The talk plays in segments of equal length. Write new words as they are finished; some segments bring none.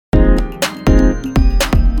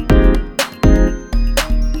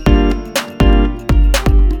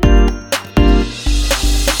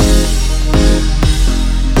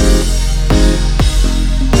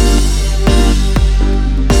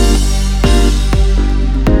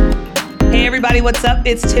everybody, what's up?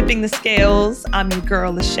 It's Tipping the Scales. I'm your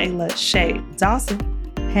girl, LaShayla Shay Dawson.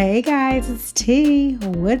 Hey guys, it's T.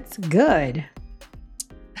 What's good?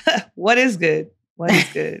 What is good? What is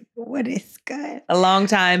good? What is good? A long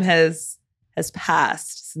time has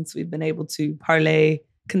passed since we've been able to parlay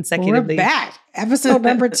consecutively. We're back. Episode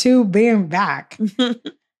number 2 being back.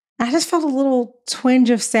 I just felt a little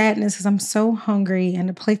twinge of sadness because I'm so hungry and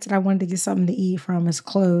the place that I wanted to get something to eat from is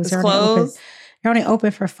closed. It's closed? They're only open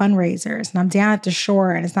for fundraisers. And I'm down at the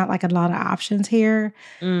shore and it's not like a lot of options here.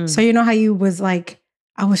 So you know how you was like,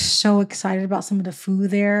 I was so excited about some of the food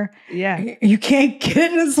there. Yeah. You can't get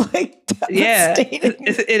it. It's like devastating. Yeah,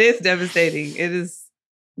 it is devastating. It is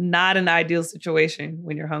not an ideal situation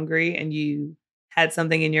when you're hungry and you had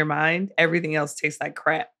something in your mind. Everything else tastes like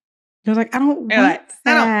crap. You're like, I don't want I that.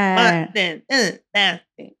 don't want that.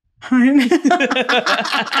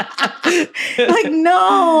 Like,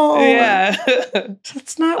 no. Yeah.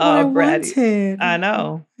 That's not what I wanted. I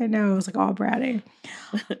know. It was like all bratty.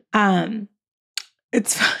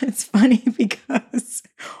 It's funny because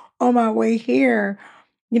on my way here,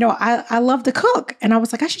 you know, I love to cook. And I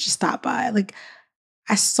was like, I should just stop by. Like,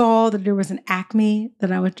 I saw that there was an Acme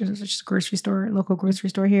that I went to, just a grocery store, local grocery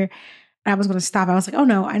store here. And I was going to stop. I was like, oh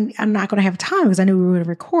no, I'm not going to have time because I knew we were going to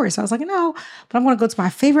record. So I was like, no, but I'm going to go to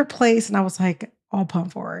my favorite place. And I was like, all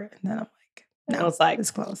pumped for it. And then I'm like, no, it's like,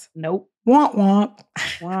 it's close. Nope. Womp womp.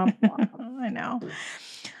 Womp womp. I know.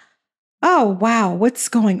 Oh, wow. What's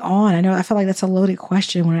going on? I feel like that's a loaded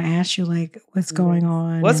question when I ask you, like, what's going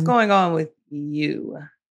on? What's going on with you?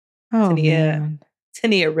 Oh, man.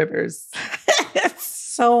 Tania Rivers.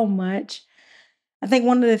 So much. I think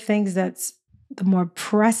one of the things that's the more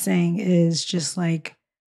pressing is just like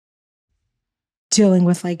dealing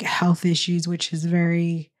with like health issues, which is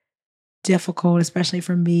very difficult, especially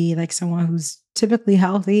for me, like someone who's typically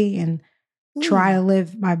healthy and try to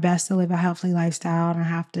live my best to live a healthy lifestyle. And I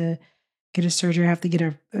have to get a surgery. I have to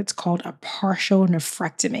get it's called a partial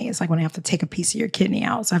nephrectomy. It's like when I have to take a piece of your kidney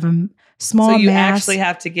out. So I have a small So you mass. actually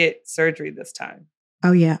have to get surgery this time.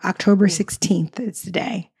 Oh yeah. October 16th is the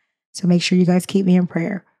day. So make sure you guys keep me in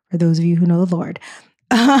prayer for those of you who know the Lord.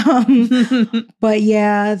 But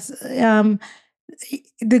yeah, the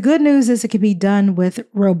good news is it can be done with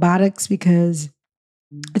robotics because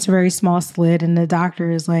it's a very small slit and the doctor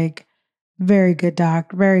is like very good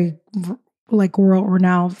doctor, very like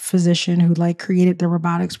world-renowned physician who like created the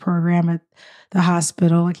robotics program at the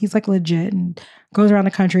hospital. Like he's like legit and goes around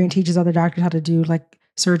the country and teaches other doctors how to do like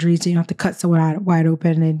surgery so you don't have to cut someone wide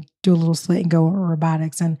open and do a little slit and go with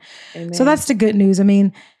robotics. And Amen. So that's the good news. I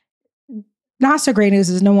mean, not so great news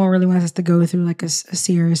is no one really wants us to go through like a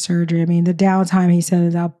serious surgery. I mean, the downtime he said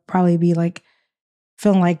is I'll probably be like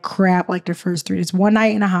feeling like crap like the first 3 days. One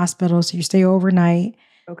night in a hospital, so you stay overnight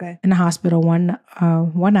in the hospital one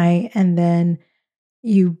night, and then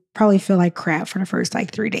you probably feel like crap for the first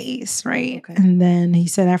like 3 days, right? Okay. And then he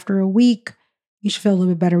said after a week, you should feel a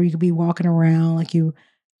little bit better. You could be walking around, like you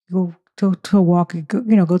go to a walk,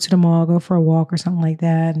 go to the mall, go for a walk or something like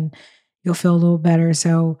that, and you'll feel a little better.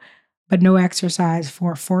 So, but no exercise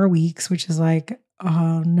for 4 weeks, which is like,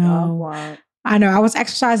 oh no. Oh, wow. I know. I was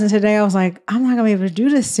exercising today. I was like, I'm not gonna be able to do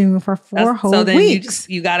this soon for 4 whole so then weeks.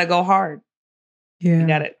 You got to go hard. Yeah,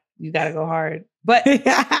 you got to go hard. But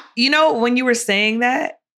you know, when you were saying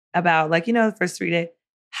that about like, the first 3 days,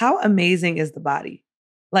 how amazing is the body?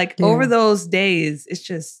 Like over those days, it's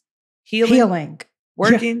just healing.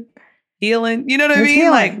 Working, healing. You know what I mean?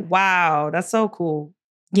 Healing. Like, wow, that's so cool.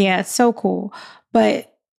 Yeah, it's so cool. But,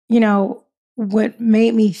 what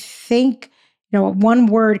made me think, one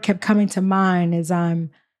word kept coming to mind as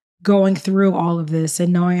I'm going through all of this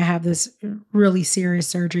and knowing I have this really serious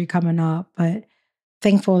surgery coming up. But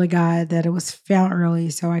thankful to God that it was found early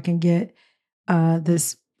so I can get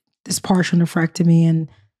this partial nephrectomy and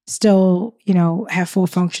still, have full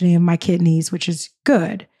functioning of my kidneys, which is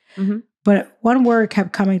good. Mm-hmm. But one word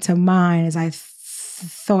kept coming to mind as I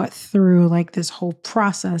thought through like this whole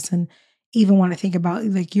process, and even when I think about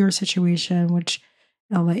like your situation, which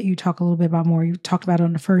I'll let you talk a little bit about more. You talked about it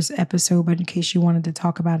on the first episode, but in case you wanted to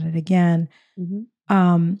talk about it again,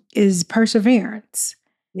 is perseverance.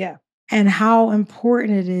 Yeah. And how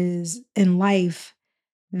important it is in life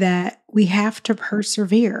that we have to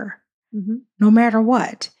persevere no matter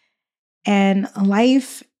what. And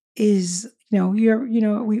life is,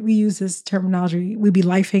 we use this terminology, we be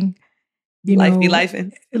lifing. Life be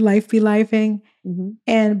lifing. Life be lifing.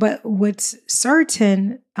 Mm-hmm. But what's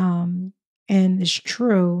certain and is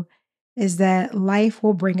true is that life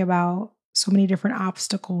will bring about so many different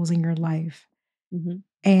obstacles in your life. Mm-hmm.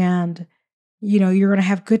 And, you're going to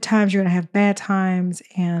have good times, you're going to have bad times.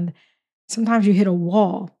 And sometimes you hit a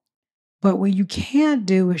wall. But what you can't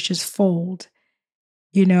do is just fold.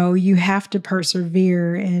 You have to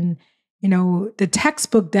persevere. And, the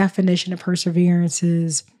textbook definition of perseverance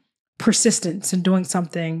is persistence in doing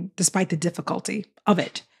something despite the difficulty of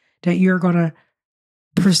it, that you're going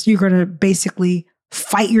to basically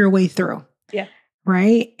fight your way through. Yeah.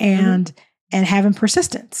 Right. And having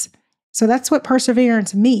persistence. So that's what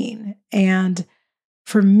perseverance mean. And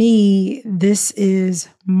for me, this is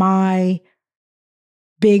my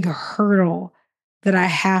big hurdle that I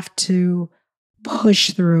have to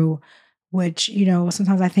push through, which,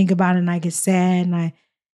 sometimes I think about it and I get sad and I,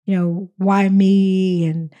 why me?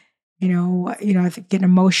 And, I get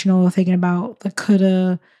emotional thinking about the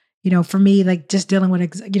coulda, for me, like just dealing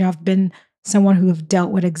with, I've been someone who have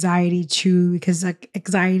dealt with anxiety too, because like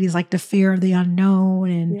anxiety is like the fear of the unknown.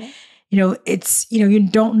 And, it's, you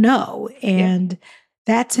don't know. And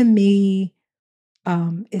that to me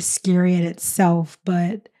is scary in itself,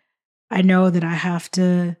 but I know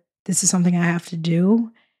that this is something I have to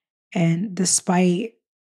do. And despite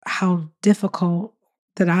how difficult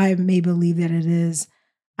that I may believe that it is,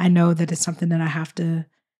 I know that it's something that I have to,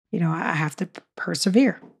 I have to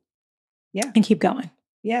persevere. Yeah. And keep going.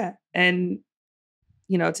 Yeah. And,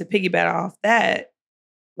 to piggyback off that,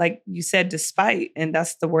 like you said, despite, and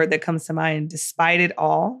that's the word that comes to mind, despite it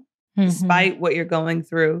all, despite what you're going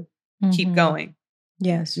through, keep going.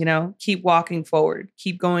 Yes. Keep walking forward,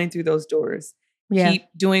 keep going through those doors, keep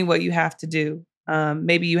doing what you have to do.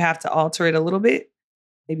 Maybe you have to alter it a little bit.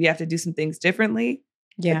 Maybe you have to do some things differently.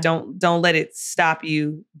 Yeah. But don't let it stop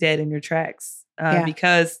you dead in your tracks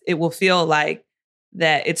because it will feel like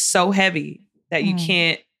that it's so heavy that you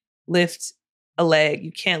can't lift a leg.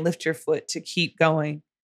 You can't lift your foot to keep going,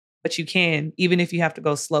 but you can, even if you have to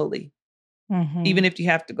go slowly, even if you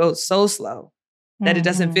have to go so slow that it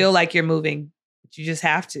doesn't feel like you're moving, but you just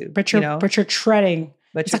have to. But you're treading.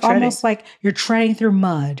 But it's like almost like you're treading through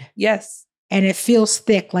mud. Yes. And it feels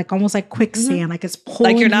thick, like almost like quicksand, like it's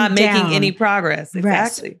pulling like you're not making down. any progress.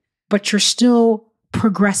 Exactly. But you're still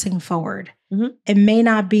progressing forward. It may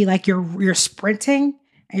not be like you're sprinting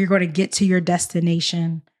and you're going to get to your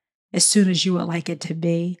destination as soon as you would like it to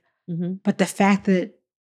be. But the fact that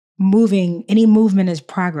any movement is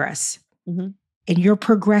progress. And you're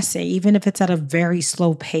progressing, even if it's at a very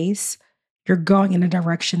slow pace, you're going in a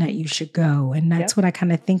direction that you should go. And that's what I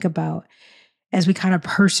kind of think about as we kind of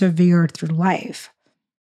persevere through life.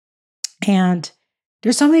 And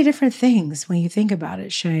there's so many different things when you think about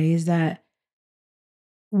it, Shay, is that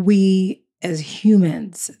we as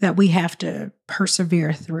humans, that we have to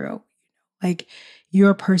persevere through. Like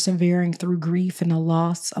you're persevering through grief and the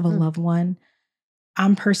loss of a loved one.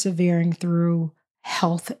 I'm persevering through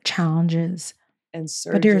health challenges. And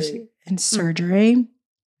surgery.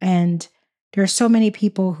 And there are so many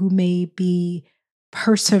people who may be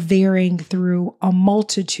persevering through a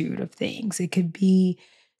multitude of things. It could be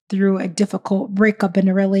through a difficult breakup in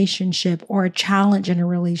a relationship or a challenge in a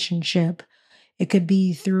relationship. It could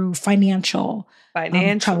be through financial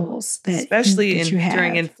troubles, especially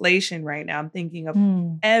during inflation right now. I'm thinking of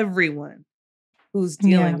everyone who's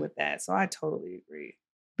dealing with that. So I totally agree.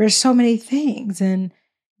 There's so many things. And,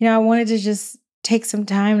 I wanted to just take some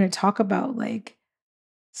time to talk about like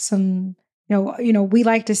some, we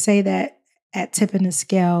like to say that at Tipping the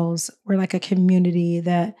Scales, we're like a community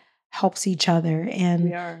that helps each other. And,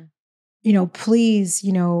 we are. Please,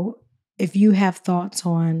 if you have thoughts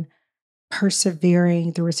on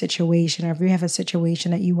persevering through a situation, or if you have a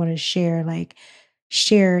situation that you want to share,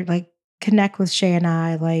 connect with Shay and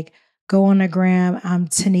I, like go on the gram. I'm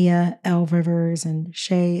Tania L. Rivers and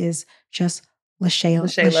Shay is just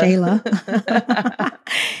LaShayla.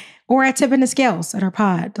 Or at Tipping the Scales at our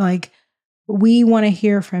pod. Like we want to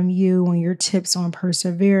hear from you on your tips on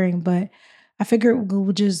persevering, but I figured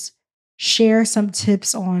we'll just share some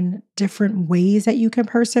tips on different ways that you can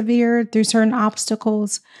persevere through certain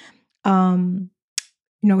obstacles.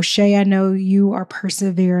 Shay, I know you are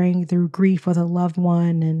persevering through grief with a loved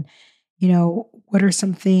one. And, what are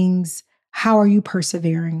some things, how are you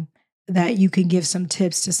persevering that you can give some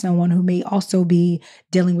tips to someone who may also be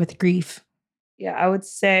dealing with grief? Yeah, I would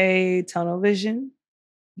say tunnel vision.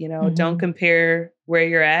 Don't compare where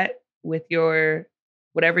you're at with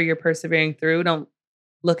whatever you're persevering through. Don't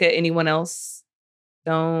look at anyone else.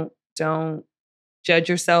 Don't judge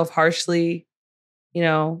yourself harshly.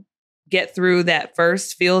 Get through that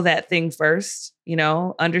first, feel that thing first,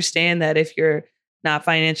 understand that if you're not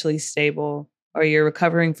financially stable or you're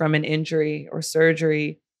recovering from an injury or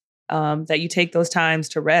surgery, that you take those times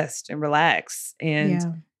to rest and relax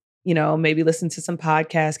and, maybe listen to some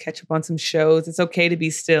podcasts, catch up on some shows. It's okay to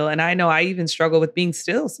be still. And I know I even struggle with being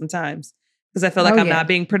still sometimes because I feel like I'm not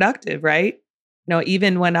being productive, right?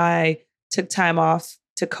 Even when I took time off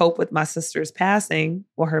to cope with my sister's passing,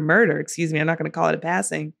 or her murder, excuse me, I'm not going to call it a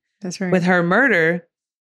passing. That's right. With her murder,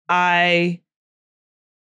 I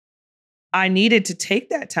needed to take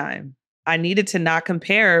that time. I needed to not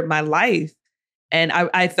compare my life. And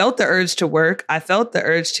I felt the urge to work. I felt the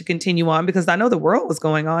urge to continue on because I know the world was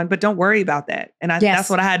going on, but don't worry about that. And that's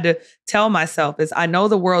what I had to tell myself is I know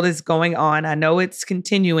the world is going on. I know it's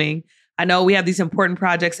continuing. I know we have these important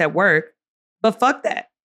projects at work, but fuck that.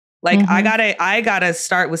 Like I gotta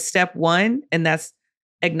start with step one. And that's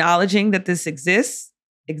acknowledging that this exists,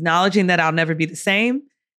 acknowledging that I'll never be the same,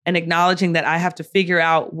 and acknowledging that I have to figure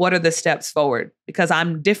out what are the steps forward because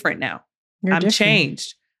I'm different now. I'm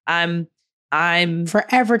changed. I'm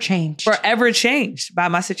forever changed by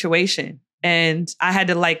my situation. And I had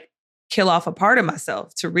to kill off a part of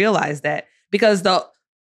myself to realize that, because the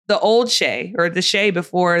old Shay, or the Shay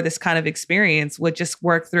before this kind of experience, would just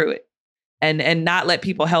work through it and not let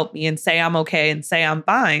people help me and say I'm okay and say I'm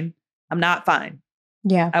fine. I'm not fine.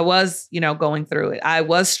 Yeah. I was, going through it. I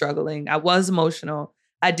was struggling. I was emotional.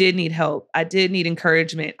 I did need help. I did need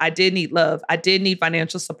encouragement. I did need love. I did need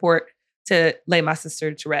financial support to lay my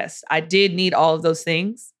sister to rest. I did need all of those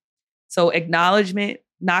things. So acknowledgement,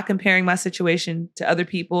 not comparing my situation to other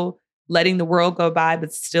people, letting the world go by,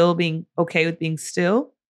 but still being okay with being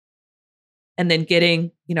still. And then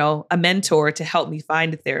getting, a mentor to help me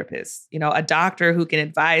find a therapist, a doctor who can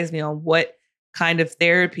advise me on what kind of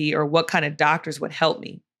therapy or what kind of doctors would help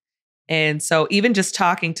me. And so even just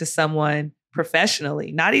talking to someone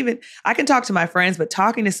professionally, I can talk to my friends, but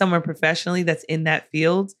talking to someone professionally that's in that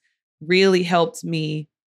field really helped me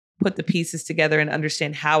put the pieces together and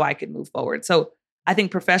understand how I could move forward. So I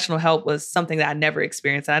think professional help was something that I never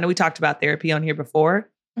experienced. And I know we talked about therapy on here before,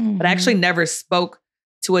 but I actually never spoke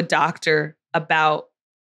to a doctor about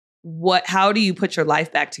how do you put your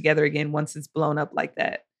life back together again once it's blown up like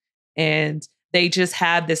that. And they just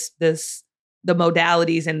have the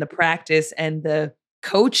modalities and the practice and the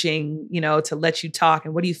coaching, to let you talk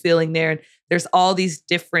and what are you feeling there. And there's all these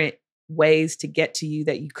different ways to get to you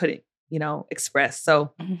that you couldn't, express.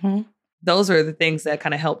 So those are the things that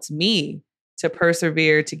kind of helped me to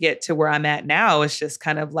persevere to get to where I'm at now. It's just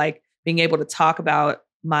kind of like being able to talk about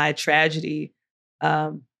my tragedy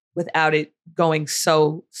without it going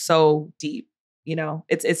so deep.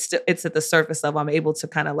 It's at the surface level. I'm able to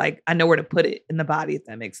kind of I know where to put it in the body, if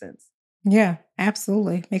that makes sense. Yeah,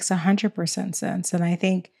 absolutely. Makes 100% sense. And I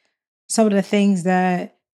think some of the things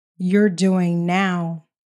that you're doing now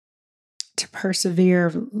to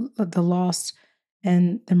persevere the loss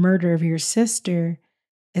and the murder of your sister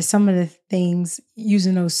is some of the things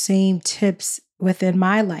using those same tips within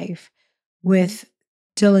my life with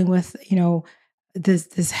dealing with,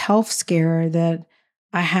 this health scare that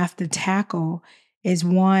I have to tackle is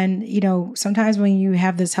one, sometimes when you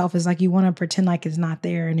have this health, it's like you want to pretend like it's not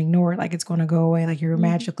there and ignore it, like it's going to go away, like you're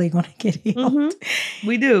magically going to get healed.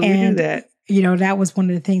 We do that. That was one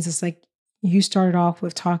of the things. It's like you started off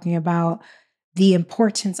with talking about the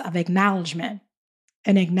importance of acknowledgement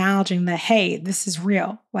and acknowledging that, hey, this is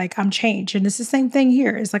real. Like I'm changed. And it's the same thing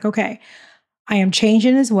here. It's like, okay, I am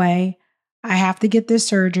changing this way. I have to get this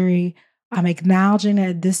surgery. I'm acknowledging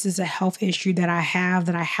that this is a health issue that I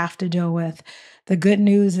have to deal with. The good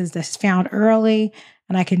news is that's found early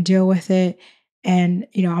and I can deal with it. And,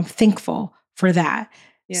 I'm thankful for that.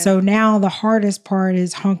 Yeah. So now the hardest part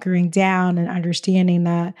is hunkering down and understanding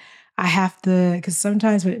that I have to, because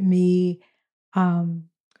sometimes with me, when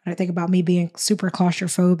I think about me being super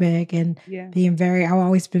claustrophobic and I've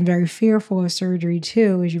always been very fearful of surgery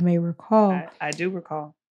too, as you may recall. I do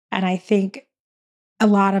recall. And I think a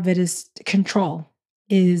lot of it is control,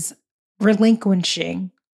 is relinquishing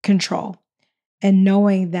control and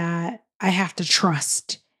knowing that I have to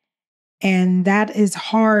trust. And that is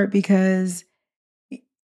hard because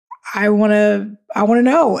I want to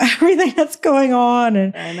know everything that's going on.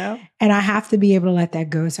 And I know. And I have to be able to let that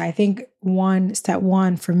go. So I think step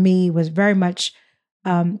one for me was very much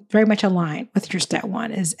aligned with your step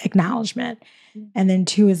one is acknowledgement. And then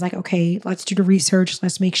two is like, okay, let's do the research.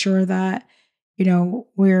 Let's make sure that,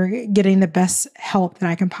 we're getting the best help that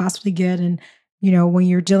I can possibly get. And, when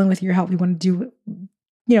you're dealing with your help, you want to do,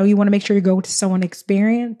 you want to make sure you go to someone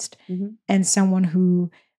experienced and someone who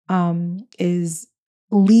is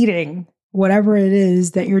leading whatever it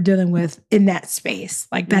is that you're dealing with in that space.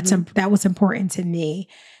 Like that was important to me.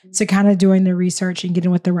 So kind of doing the research and getting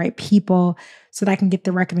with the right people so that I can get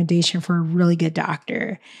the recommendation for a really good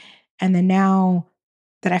doctor. And then now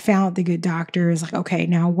that I found the good doctor is like, okay,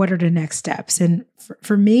 now what are the next steps? And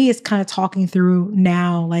for me, it's kind of talking through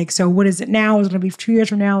now, like, so what is it now? Is it going to be 2 years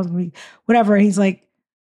from now? Is it going to be whatever? And he's like,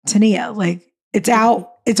 Tania, like, it's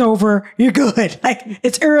out, it's over, you're good. Like,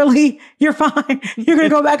 it's early, you're fine. You're going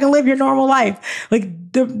to go back and live your normal life.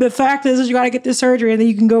 Like, the fact is you got to get this surgery and then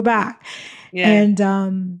you can go back. Yeah.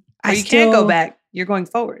 And you can't go back. You're going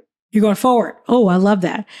forward. You're going forward. Oh, I love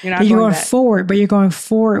that. You're not but you're going back. forward, but you're going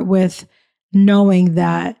forward with knowing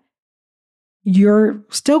that you're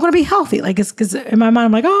still going to be healthy. Like, it's because in my mind,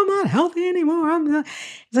 I'm like, oh, I'm not healthy anymore. It's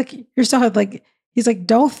like, you're still like, he's like,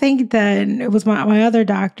 don't think that. And it was my other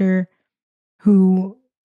doctor who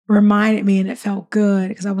reminded me, and it felt good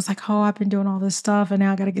because I was like, oh, I've been doing all this stuff and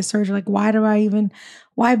now I got to get surgery. Like,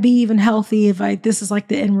 why be even healthy if this is like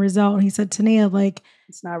the end result? And he said, Tania, like,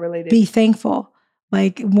 it's not related. Be thankful.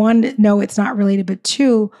 Like, one, no, it's not related, but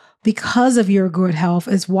two, because of your good health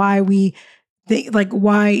is why we think, like,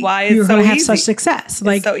 why you're going to have such success.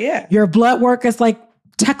 Like, your blood work is like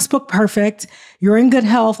textbook perfect. You're in good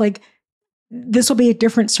health. Like, this will be a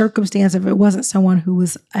different circumstance if it wasn't someone who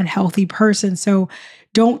was a healthy person. So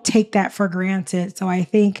don't take that for granted. So I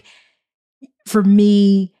think for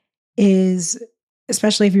me is,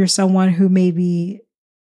 especially if you're someone who maybe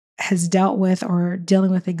has dealt with or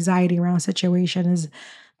dealing with anxiety around a situation, is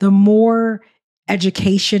the more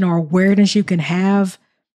education or awareness you can have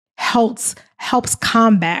helps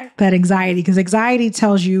combat that anxiety. Because anxiety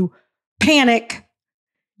tells you panic.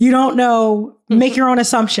 You don't know, make your own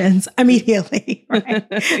assumptions immediately, right?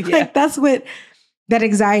 Like, that's what that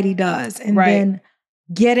anxiety does. And then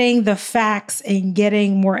getting the facts and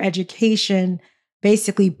getting more education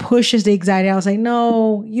basically pushes the anxiety. I was like,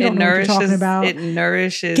 no, you don't know what you're talking about. It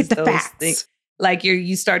nourishes Get the those facts. Things. Like,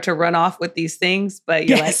 you start to run off with these things, but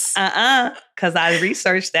you're like, because I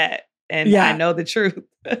researched that and I know the truth.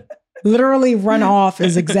 Literally run off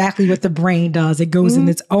is exactly what the brain does. It goes in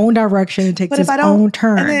its own direction and takes its own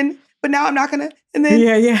turn. And then, but now I'm not going to. And then,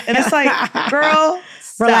 and it's like, girl,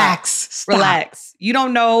 relax. Relax. You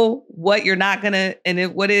don't know what you're not going to,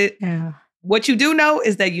 and what you do know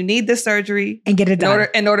is that you need the surgery and get it done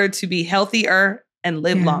in order to be healthier and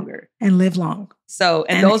live longer. And live long. So,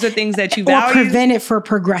 and those are things that you value. Or prevent it from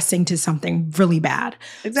progressing to something really bad.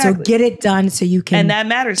 Exactly. So get it done so you can and that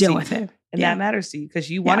matters deal to with it. And that matters to you because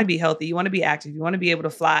you want to be healthy. You want to be active. You want to be able to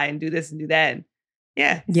fly and do this and do that. And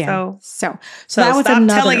So that was stop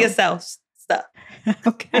telling yourself stuff.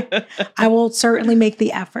 Okay. I will certainly make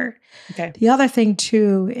the effort. Okay. The other thing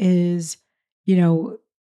too is, using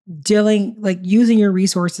your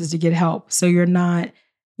resources to get help. So you're not,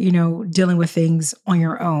 dealing with things on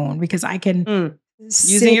your own, because I can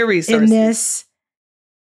using your resources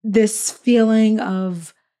in this feeling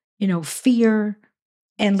of, fear,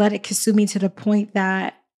 and let it consume me to the point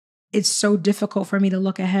that it's so difficult for me to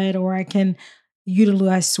look ahead, or I can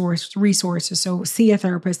utilize resources. So see a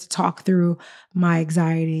therapist to talk through my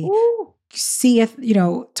anxiety. Ooh.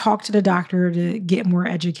 Talk to the doctor to get more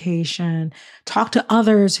education, talk to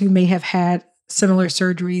others who may have had similar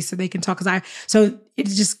surgeries so they can talk. So it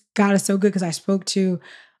just got us so good because I spoke to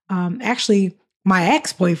actually my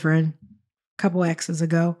ex-boyfriend a couple exes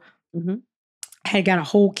ago, had got a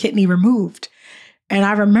whole kidney removed. And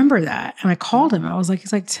I remember that. And I called him. I was like,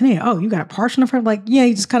 he's like, Tania, oh, you got a partial for him? Like, yeah,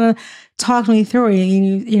 he just kind of talked me through it.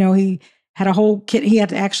 And, he had a whole kidney. He had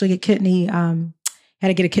to actually get had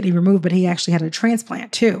to get a kidney removed, but he actually had a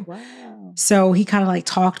transplant too. Wow. So he kind of like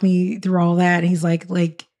talked me through all that. And he's like,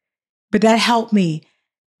 but that helped me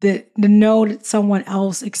to know that someone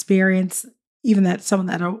else experienced, even that someone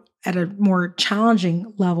that at a more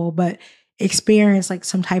challenging level, but experienced like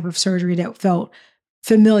some type of surgery that felt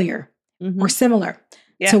familiar or similar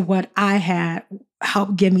to what I had,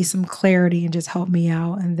 helped give me some clarity and just help me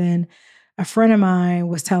out. And then a friend of mine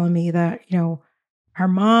was telling me that, her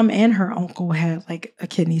mom and her uncle had like a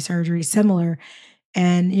kidney surgery similar.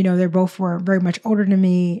 And, they both were very much older than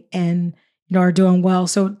me and, are doing well.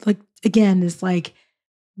 So like, again, it's like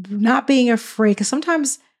not being afraid, because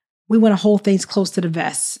sometimes we want to hold things close to the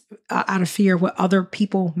vest out of fear of what other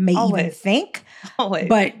people may even think. Always.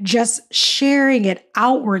 But just sharing it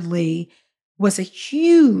outwardly was a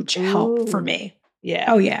huge help for me. Yeah.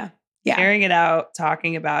 Oh, yeah. Yeah. Sharing it out,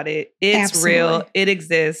 talking about it. It's real. It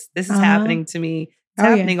exists. This is happening to me. It's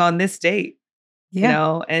happening on this date.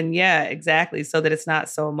 Yeah. And exactly. So that it's not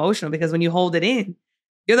so emotional, because when you hold it in,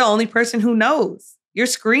 you're the only person who knows. You're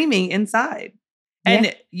screaming inside.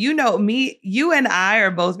 And you and I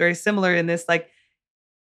are both very similar in this. Like,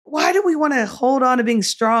 why do we want to hold on to being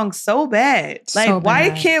strong so bad? Like,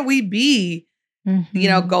 why can't we be,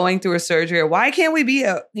 going through a surgery? Or why can't we be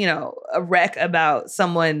a wreck about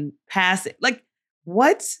someone passing? Like,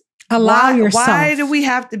 what? Allow yourself. Why do we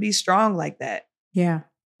have to be strong like that? Yeah.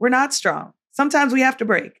 We're not strong. Sometimes we have to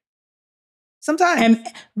break. Sometimes.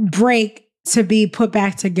 And break to be put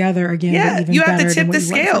back together again. Yeah, even you have better to tip than what the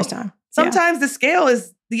you were scale. first time. Sometimes the scale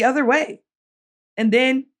is the other way. And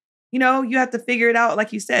then, you know, you have to figure it out.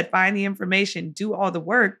 Like you said, find the information, do all the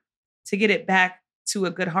work to get it back to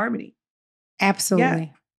a good harmony. Absolutely.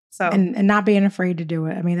 Yeah. So and not being afraid to do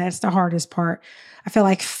it. I mean, that's the hardest part. I feel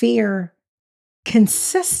like fear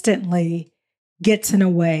consistently gets in the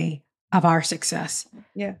way of our success.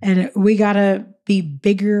 Yeah. And we got to be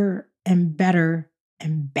bigger and better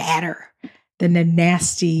and badder than the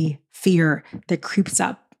nasty fear that creeps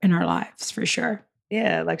up in our lives, for sure.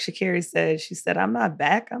 Yeah, like Sha'Carri said, she said, "I'm not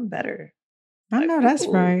back, I'm better." I know that's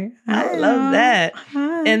right. I love that.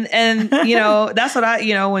 And you know, that's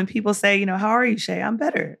what when people say, you know, how are you, Shay? I'm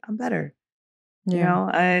better. I'm better. Yeah. You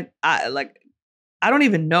know, I don't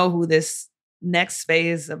even know who this next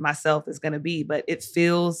phase of myself is going to be, but it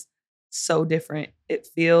feels so different. It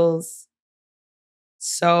feels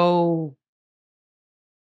so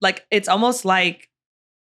like, it's almost like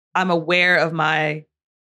I'm aware of my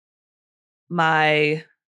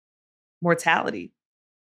mortality.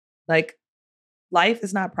 Like, life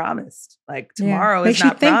is not promised. Like, tomorrow is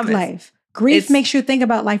not promised. Life. Grief makes you think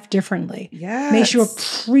about life differently. Yeah. Makes you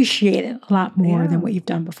appreciate it a lot more than what you've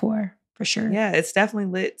done before, for sure. Yeah, it's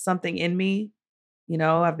definitely lit something in me. You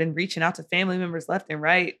know, I've been reaching out to family members left and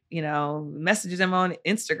right, you know, messaging them on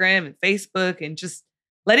Instagram and Facebook and just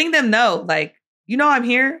letting them know, like, you know, I'm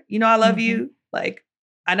here. You know, I love you. Like,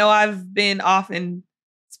 I know I've been off in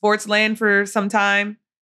sports land for some time.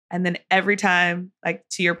 And then every time, like,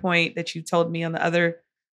 to your point that you told me on the other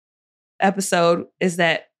episode, is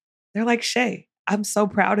that they're like, Shay, I'm so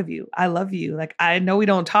proud of you. I love you. Like, I know we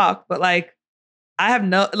don't talk, but like, I have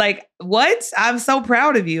no, like, what? I'm so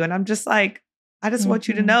proud of you. And I'm just like, I just want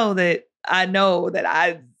you to know that I know that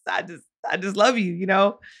I just love you, you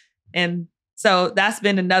know? And so that's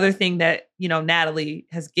been another thing that, you know, Natalie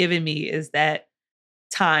has given me, is that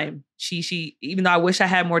time. She, even though I wish I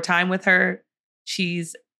had more time with her,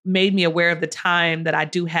 she's made me aware of the time that I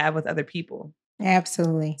do have with other people.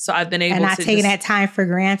 Absolutely. So I've been able to not taking that time for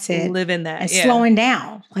granted. Live in that. And slowing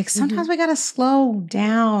down. Like, sometimes we got to slow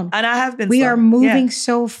down. And I have been We slow. are moving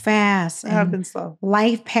so fast. I have been slow.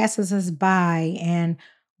 Life passes us by and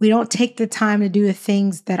we don't take the time to do the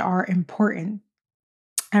things that are important.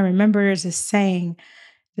 I remember there's a saying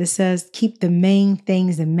that says, keep the main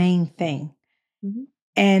things the main thing. Mm-hmm.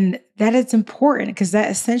 And that is important, because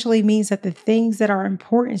that essentially means that the things that are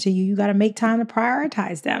important to you, you got to make time to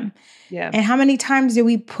prioritize them. Yeah. And how many times do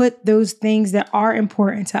we put those things that are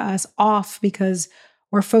important to us off because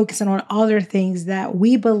we're focusing on other things that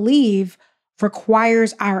we believe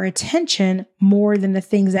requires our attention more than the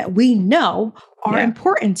things that we know are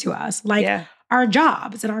important to us, like our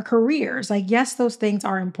jobs and our careers. Like, yes, those things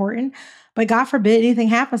are important, but God forbid anything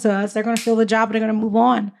happens to us, they're going to fill the job and they're going to move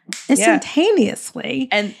on instantaneously.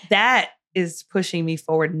 And that is pushing me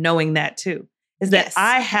forward, knowing that too, is that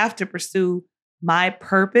I have to pursue my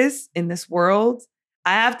purpose in this world.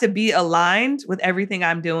 I have to be aligned with everything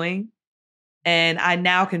I'm doing. And I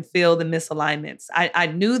now can feel the misalignments. I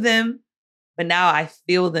knew them, but now I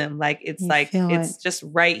feel them. Like, it's just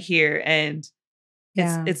right here. And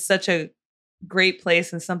it's such a great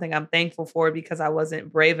place and something I'm thankful for, because I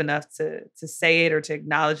wasn't brave enough to say it or to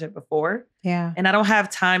acknowledge it before. Yeah. And I don't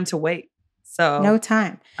have time to wait. So no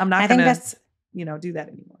time. I'm not going to, do that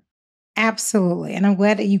anymore. Absolutely. And I'm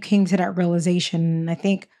glad that you came to that realization. And I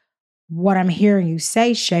think what I'm hearing you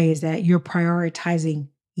say, Shay, is that you're prioritizing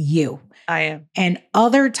you. I am. And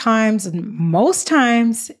other times, and most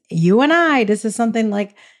times, you and I, this is something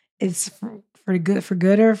like, it's for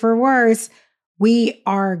good or for worse, we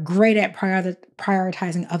are great at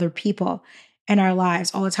prioritizing other people in our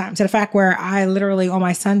lives all the time. To the fact where I literally, on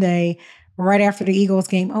my Sunday, right after the Eagles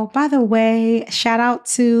game, oh, by the way, shout out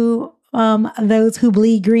to those who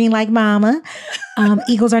bleed green like mama.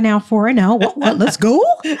 Eagles are now 4-0. What? Let's go.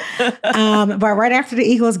 But right after the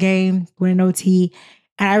Eagles game, went in OT,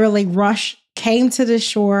 and I really came to the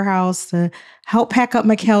Shore house to help pack up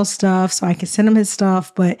Mikkel's stuff so I could send him his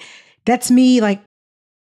stuff. But that's me, like,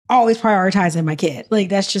 always prioritizing my kid. Like,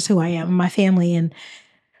 that's just who I am and my family. And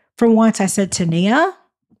for once I said to Nia,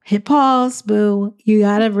 hit pause, boo. You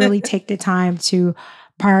got to really take the time to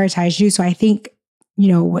prioritize you. So I think,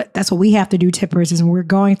 that's what we have to do, tippers, is when we're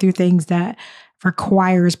going through things that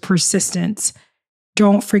requires persistence,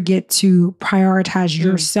 don't forget to prioritize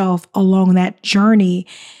yourself along that journey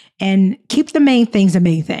and keep the main things the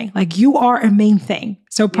main thing. Like, you are a main thing.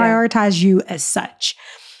 So prioritize you as such.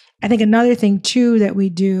 I think another thing too that we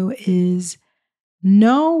do is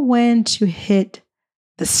know when to hit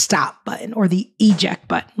the stop button or the eject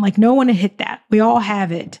button. Like, know when to hit that. We all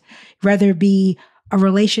have it, whether it be a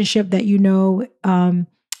relationship that you know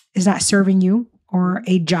is not serving you, or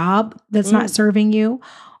a job that's not serving you,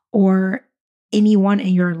 or anyone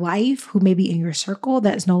in your life who may be in your circle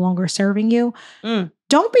that's no longer serving you.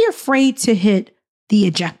 Don't be afraid to hit the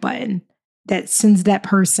eject button that sends that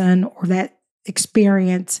person or that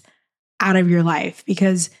experience out of your life,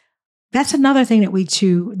 because that's another thing that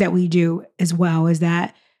we do as well, is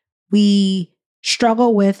that we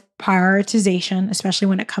struggle with prioritization, especially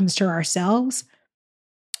when it comes to ourselves.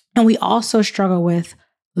 And we also struggle with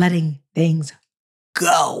letting things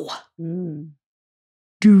go.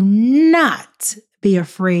 Do not be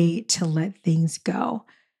afraid to let things go,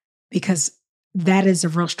 because that is a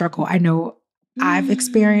real struggle. I know I've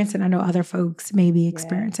experienced, and I know other folks may be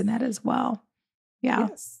experiencing that as well. Yeah.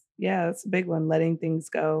 Yes. Yeah, that's a big one, letting things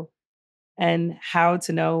go. And how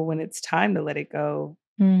to know when it's time to let it go,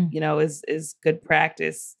 is good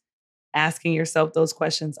practice. Asking yourself those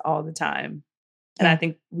questions all the time. And I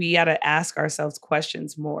think we got to ask ourselves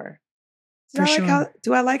questions more.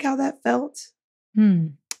 Do I like how that felt?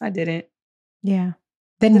 I didn't. Yeah.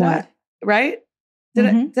 Then what? Right?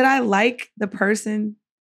 Did I like the person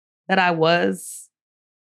that I was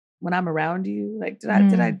when I'm around you? Like, did I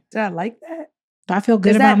like that? Do I feel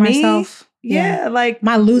good about myself? Yeah. Like, am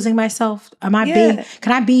I losing myself? Can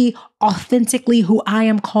I be authentically who I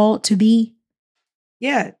am called to be?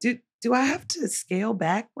 Yeah. Do I have to scale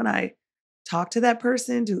back when I talk to that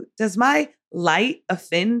person? Does my light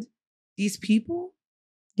offend these people?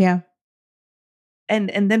 Yeah. And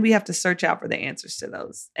then we have to search out for the answers to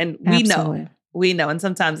those. And we know. And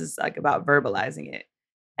sometimes it's like about verbalizing it.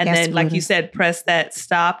 And then, like you said, press that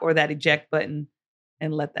stop or that eject button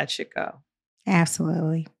and let that shit go.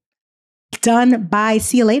 Absolutely. Done. Bye.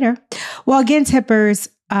 See you later. Well, again, tippers.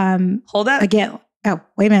 Hold up. Again. Oh,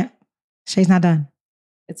 wait a minute. Shay's not done.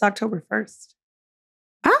 It's October 1st.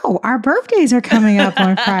 Oh, our birthdays are coming up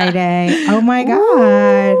on Friday. Oh my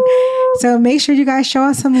God. So make sure you guys show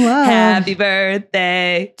us some love. Happy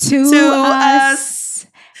birthday to us.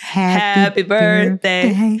 Happy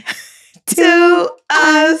birthday to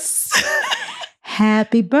us.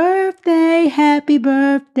 Happy birthday, happy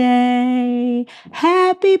birthday,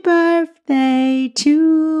 happy birthday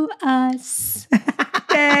to us.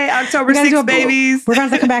 Hey, October 6th, babies. We're going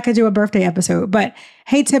to come back and do a birthday episode. But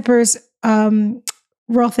hey, tippers,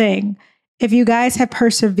 real thing. If you guys have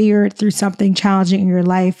persevered through something challenging in your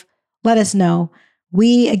life, let us know.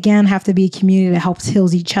 We, again, have to be a community that helps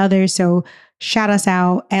heals each other. So shout us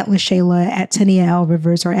out at LaShayla, at Tania L.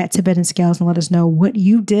 Rivers, or at Tibetan Scales, and let us know what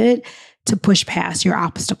you did to push past your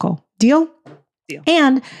obstacle. Deal? Deal.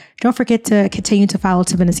 And don't forget to continue to follow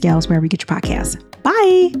Tibetan Scales wherever you get your podcasts.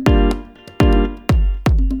 Bye.